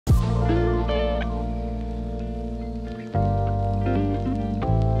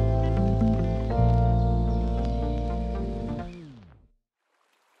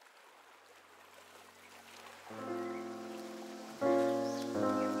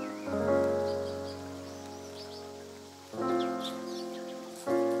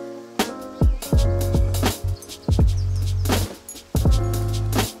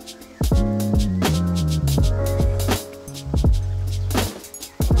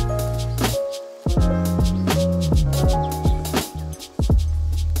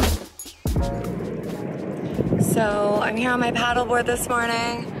I'm here on my paddleboard this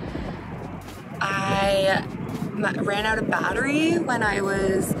morning. I ran out of battery when I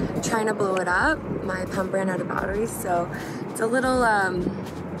was trying to blow it up. My pump ran out of battery, so it's a little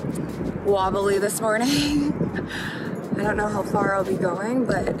wobbly this morning. I don't know how far I'll be going,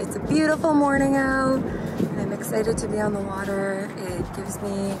 but it's a beautiful morning out, and I'm excited to be on the water. It gives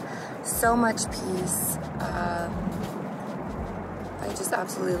me so much peace. I just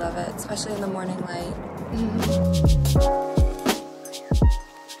absolutely love it, especially in the morning light.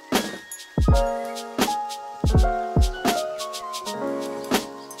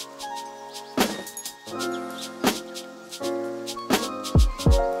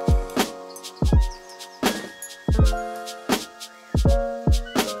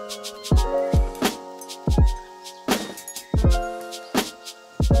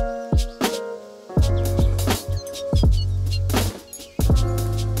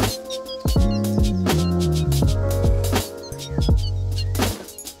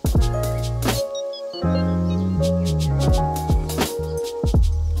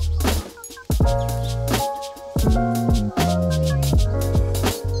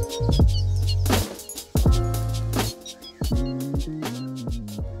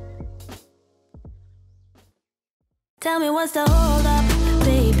 Tell me what's the hold up,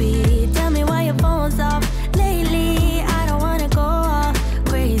 baby. Tell me why your phone's off lately. I don't wanna go all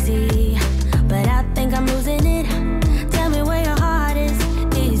crazy, but I think I'm losing it. Tell me where your heart is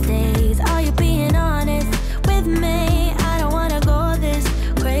these days. Are you being honest with me? I don't wanna go this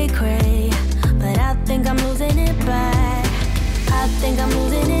cray-cray, but I think I'm losing it bad. I think I'm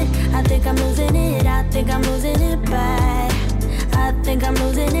losing it. I think I'm losing it. I think I'm losing it bad. I think I'm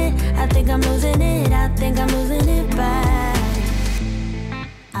losing it. I think I'm losing it. I think I'm losing it bad.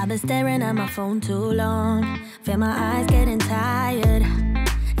 I've been staring at my phone too long. Feel my eyes getting tired,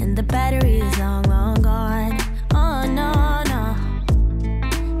 and the battery is long, long gone. Oh no, no.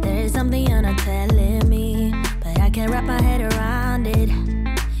 There is something you're not telling me, but I can't wrap my head around it.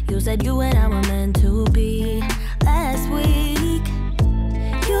 You said you and I were meant to be last week.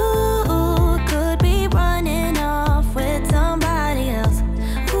 You could be running off with somebody else.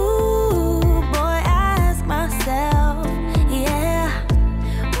 Ooh, boy, I ask myself, yeah.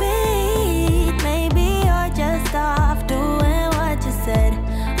 Wait, maybe you're just off doing what you said.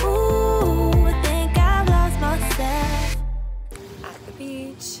 Ooh, I think I've lost myself. At the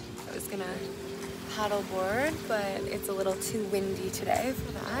beach, I was gonna paddleboard, but it's a little too windy today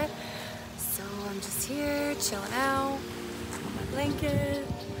for that. So I'm just here chilling out on my blanket,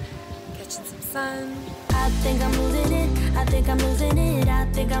 catching some sun. I think I'm losing it. I think I'm losing it. I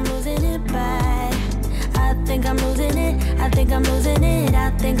think I'm losing it bad. I think I'm losing it. I think I'm losing it. I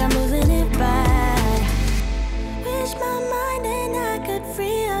think I'm losing it bad. Wish my mind and I could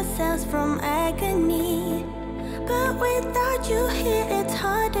free ourselves from agony, but without you here, it's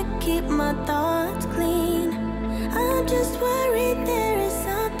hard to keep my thoughts clean. I'm just worried there is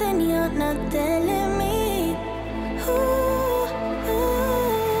something you're not telling me. Ooh, ooh.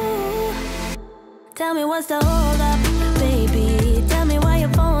 Tell me what's the hold up, baby. Tell me why your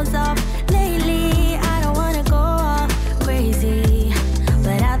phone's off lately. I don't wanna go all crazy,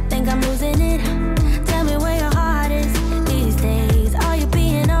 but I think I'm losing it. Tell me where your heart is these days. Are you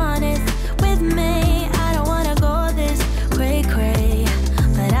being honest with me? I don't wanna go this cray-cray,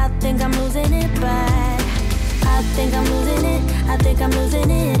 but I think I'm losing it bad. I think I'm losing it. I think I'm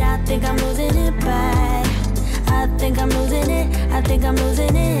losing it. I think I'm losing it bad. I think I'm losing it. I think I'm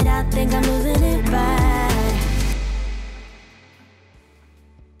losing it. I think I'm losing it bad.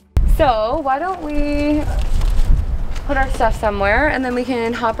 So why don't we put our stuff somewhere and then we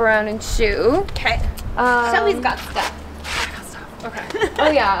can hop around and shoot. Okay. Shelby's got stuff. I got stuff. Okay. Oh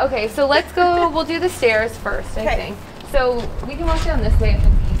yeah. Okay. So let's go. We'll do the stairs first, I think. So we can walk down this way if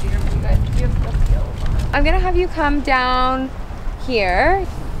it's easier for you guys. You have the skills. I'm gonna have you come down here.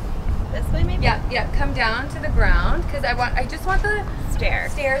 This way, maybe. Yeah. Yeah. Come down to the ground because I just want the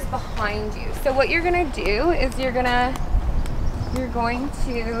stairs behind you. So what you're gonna do is you're going to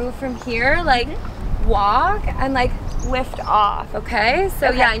from here like walk and like lift off. Okay. So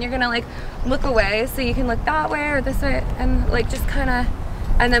Okay. yeah, and you're gonna like look away so you can look that way or this way and like just kind of,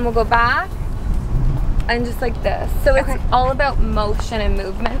 and then we'll go back and just like this. So it's all about motion and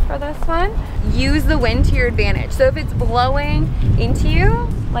movement for this one. Use the wind to your advantage. So if it's blowing into you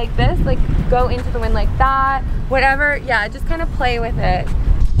like this, like go into the wind like that, whatever. Yeah, just kind of play with it.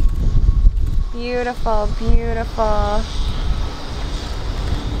 Beautiful, beautiful.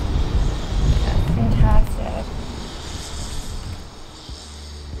 That's fantastic.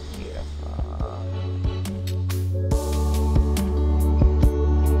 Beautiful.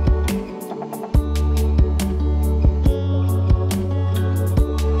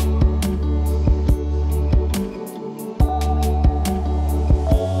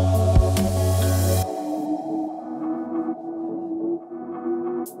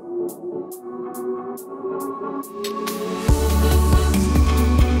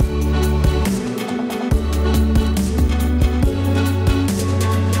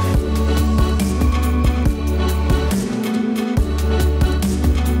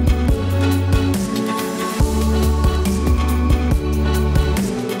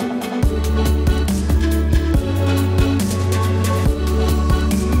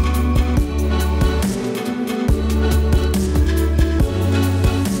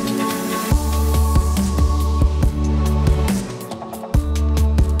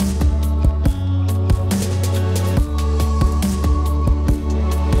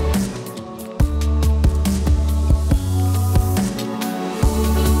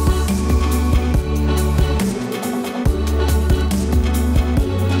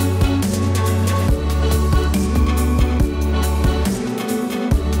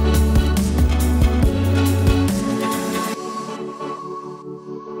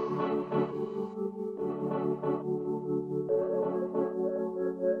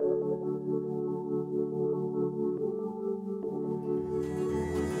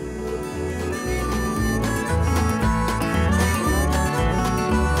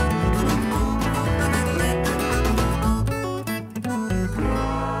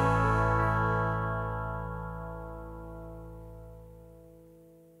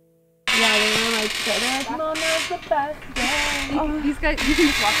 like so. They're like, Mom, that's the best day. These guys, you can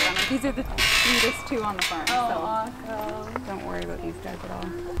just walk around them. These are the sweetest two on the farm. Oh, so awesome. don't worry about these guys at all.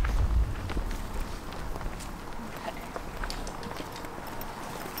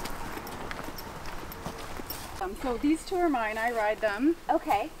 So these two are mine. I ride them.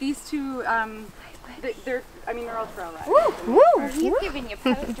 Okay. These two, they're all trail riders. Woo! Woo! He's giving you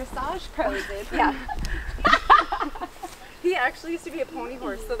dressage poses. Yeah. He actually used to be a pony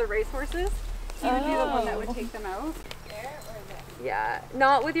horse, so the race horses, he would be the one that would take them out. Yeah,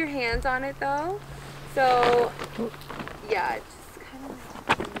 not with your hands on it though. So, yeah, just kind of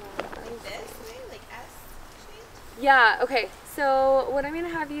Like this way, like S shape? yeah, okay. So what I'm gonna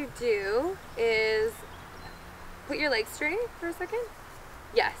have you do is put your legs straight for a second.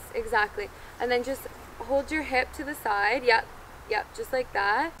 Yes, exactly. And then just hold your hip to the side. Yep, just like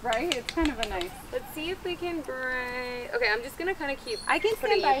that. Right? It's kind of a nice. Let's see if we can bring. Okay, I'm just gonna kind of keep I can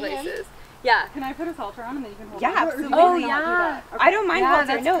putting stand you by him. places. Yeah. Can I put a halter on and then you can hold Yeah, on to it, or do absolutely. you Oh, not do yeah. that? Okay. I don't mind Yeah, halter.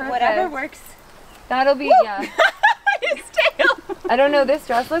 that's No, whatever perfect. works. That'll be yeah. His tail. I don't know. This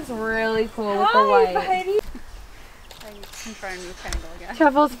dress looks really cool with the white. I can try and move triangle again.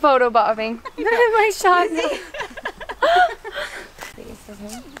 Truffle's photo bobbing. My shot.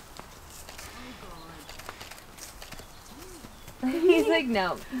 He's like,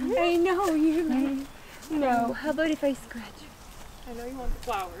 no. I know you. No. How about if I scratch? I know you want the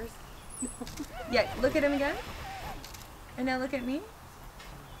flowers. Yeah, look at him again. And now look at me.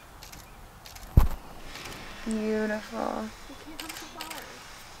 Beautiful.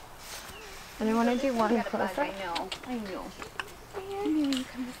 And I want to do one closer. I know. Maybe you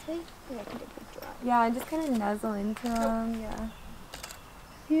come this way. Yeah, I can take a picture. Yeah, and just kind of nuzzle into him. Yeah.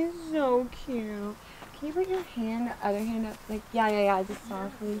 He's so cute. Can you put your hand, other hand up? Like, yeah, just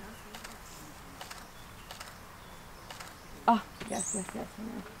softly. Oh, yes.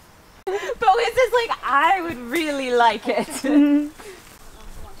 But it's just like, I would really like it.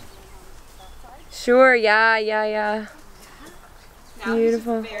 Sure, yeah. Now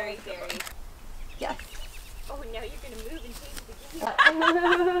Beautiful. he's just very, very. Yes. Oh, now you're going to move and change the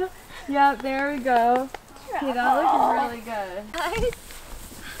game. Yeah, there we go. Okay, that looks really good. Nice.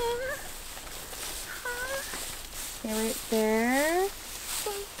 Okay, right there.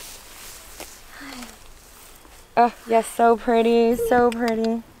 Oh, yes, so pretty, so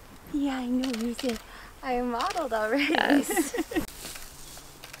pretty. Yeah, I know. You said I modeled already. Yes.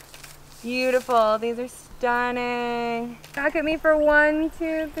 Beautiful. These are stunning. Back at me for 1,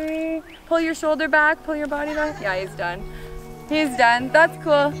 2, 3. Pull your shoulder back, pull your body back. Yeah, he's done. He's done. That's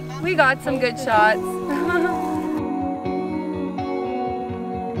cool. We got some good shots.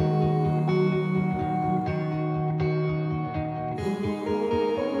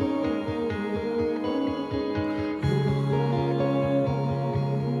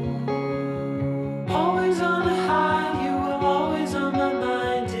 Always on a high, you were always on my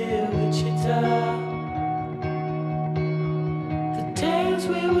mind, dear Wichita. The days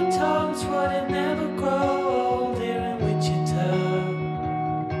we were told would never grow old here in Wichita.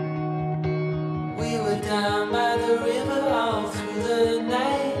 We were down by the river all through the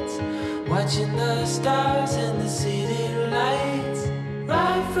night, watching the stars and the city lights.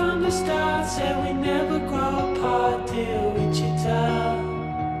 Right from the start, said we never grow apart, dear Wichita.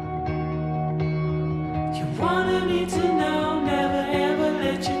 You wanted me to know, never ever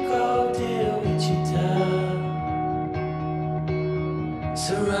let you go, dear Wichita.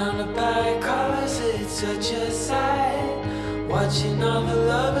 Surrounded by colors, it's such a sight, watching all the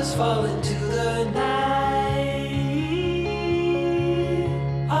lovers fall into the night.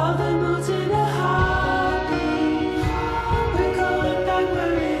 All the moods in a heartbeat. We're going back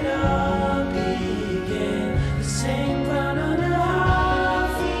where it all began. The same ground under our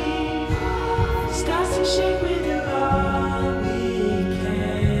feet. Starts to shake with you all we can.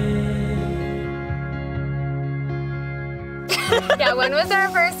 Yeah, when was our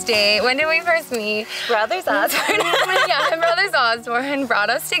first date? When did we first meet? Brothers Osborne. Yeah, my brothers Osborne brought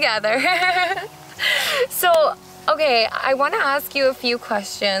us together. So, okay, I want to ask you a few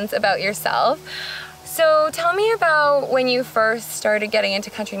questions about yourself. So tell me about when you first started getting into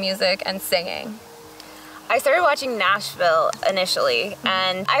country music and singing. I started watching Nashville initially,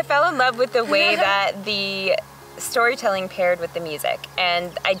 and I fell in love with the way that the storytelling paired with the music,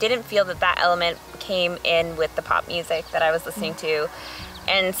 and I didn't feel that that element came in with the pop music that I was listening to,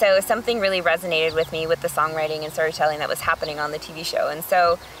 and so something really resonated with me with the songwriting and storytelling that was happening on the TV show. And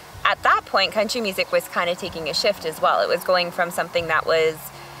so at that point, country music was kind of taking a shift as well. It was going from something that was,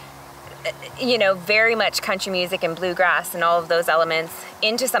 you know, very much country music and bluegrass and all of those elements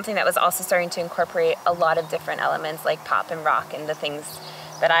into something that was also starting to incorporate a lot of different elements like pop and rock and the things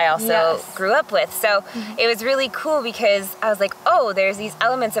that I also grew up with. So it was really cool because I was like, oh, there's these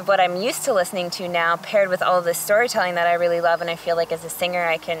elements of what I'm used to listening to now paired with all of this storytelling that I really love, and I feel like as a singer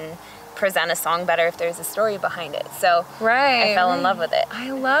I can present a song better if there's a story behind it. So I fell in love with it. I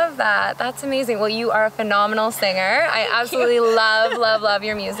love that. That's amazing. Well, you are a phenomenal singer. I absolutely love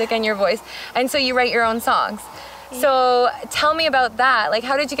your music and your voice. And so you write your own songs. So tell me about that. Like,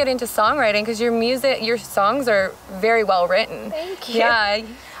 how did you get into songwriting? Because your songs are very well written. Thank you. Yeah.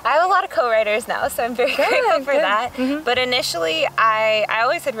 I have a lot of co-writers now, so I'm very grateful for that. But initially, I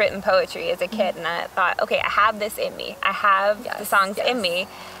always had written poetry as a kid, and I thought, okay, I have this in me. I have the songs in me.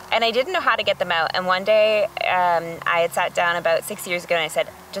 And I didn't know how to get them out. And one day, I had sat down about 6 years ago and I said,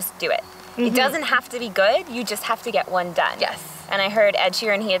 just do it. It doesn't have to be good, you just have to get one done. Yes. And I heard Ed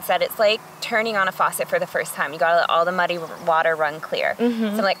Sheeran, he had said, it's like turning on a faucet for the first time. You gotta let all the muddy water run clear. So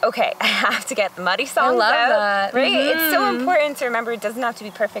I'm like, okay, I have to get the muddy songs out. that. Right? It's so important to remember it doesn't have to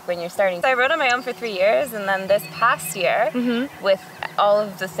be perfect when you're starting. So I wrote on my own for 3 years, and then this past year, with all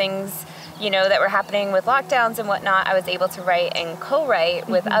of the things that were happening with lockdowns and whatnot, I was able to write and co-write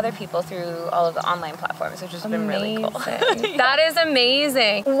with other people through all of the online platforms, which has been really cool. That is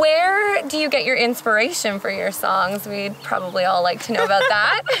amazing. Where do you get your inspiration for your songs? We'd probably all like to know about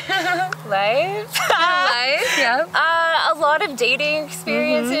that. Life. Life, yeah. A lot of dating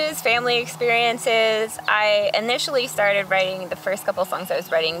experiences, family experiences. I initially started writing the first couple songs I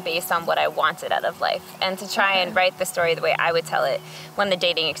was writing based on what I wanted out of life, and to try and write the story the way I would tell it when the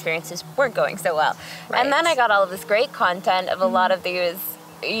dating experiences weren't going so well. And then I got all of this great content of a lot of these,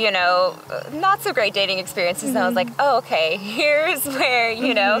 not so great dating experiences, and I was like, oh, okay, here's where,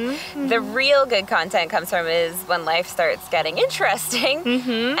 the real good content comes from, is when life starts getting interesting,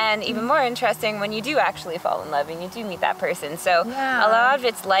 and even more interesting when you do actually fall in love and you do meet that person. So a lot of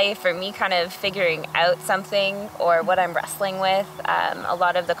it's life, for me, kind of figuring out something or what I'm wrestling with. A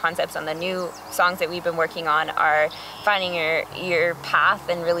lot of the concepts on the new songs that we've been working on are finding your path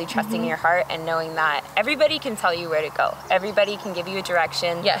and really trusting your heart and knowing that everybody can tell you where to go. Everybody can give you a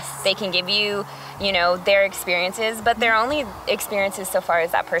direction. Yes. They can give you, their experiences, but they're only experiences so far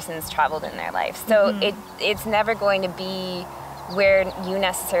as that person's traveled in their life. So it's never going to be where you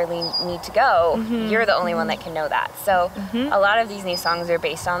necessarily need to go. You're the only one that can know that. So a lot of these new songs are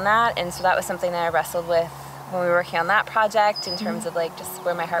based on that, and so that was something that I wrestled with when we were working on that project in terms of like just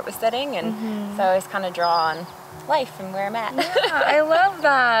where my heart was sitting, and so I always kind of draw on life and where I'm at. Yeah, I love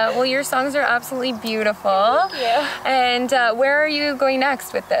that. Well, your songs are absolutely beautiful. Thank you. And where are you going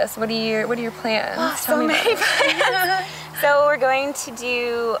next with this? What are your plans? Oh, so many plans. So we're going to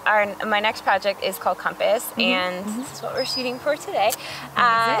do my next project is called Compass, and this is what we're shooting for today.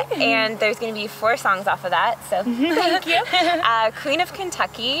 And there's going to be 4 songs off of that. So thank you. Queen of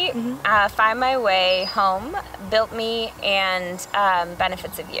Kentucky, Find My Way Home, Built Me, and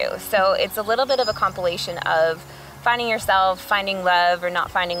Benefits of You. So it's a little bit of a compilation of finding yourself, finding love or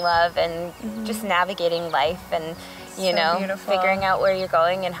not finding love, and just navigating life and figuring out where you're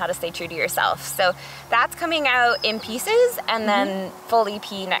going and how to stay true to yourself. So that's coming out in pieces, and then full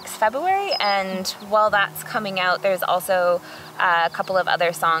EP next February. And while that's coming out, there's also a couple of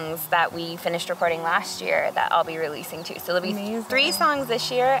other songs that we finished recording last year that I'll be releasing too. So there'll be 3 songs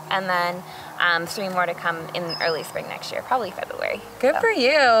this year, and then 3 more to come in early spring next year, probably February. Good for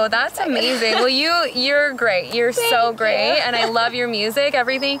you. That's amazing. Well, you're great. You're so great, and I love your music,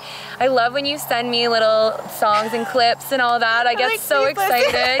 everything. I love when you send me little songs and clips and all that. I get so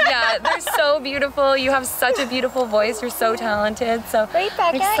excited. Yeah, they're so beautiful. You have such a beautiful voice. You're so talented. So right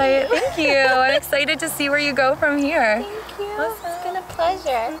back at you. Thank you. I'm excited to see where you go from here. Thank you. It's been a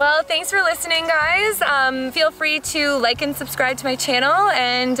pleasure. Well, thanks for listening, guys. Feel free to like and subscribe to my channel,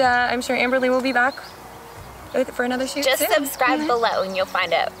 and I'm sure Amberly will be back for another shoot Just soon. subscribe below and you'll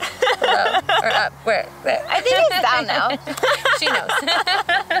find out. Below or up. Where? I think it's down now. She knows.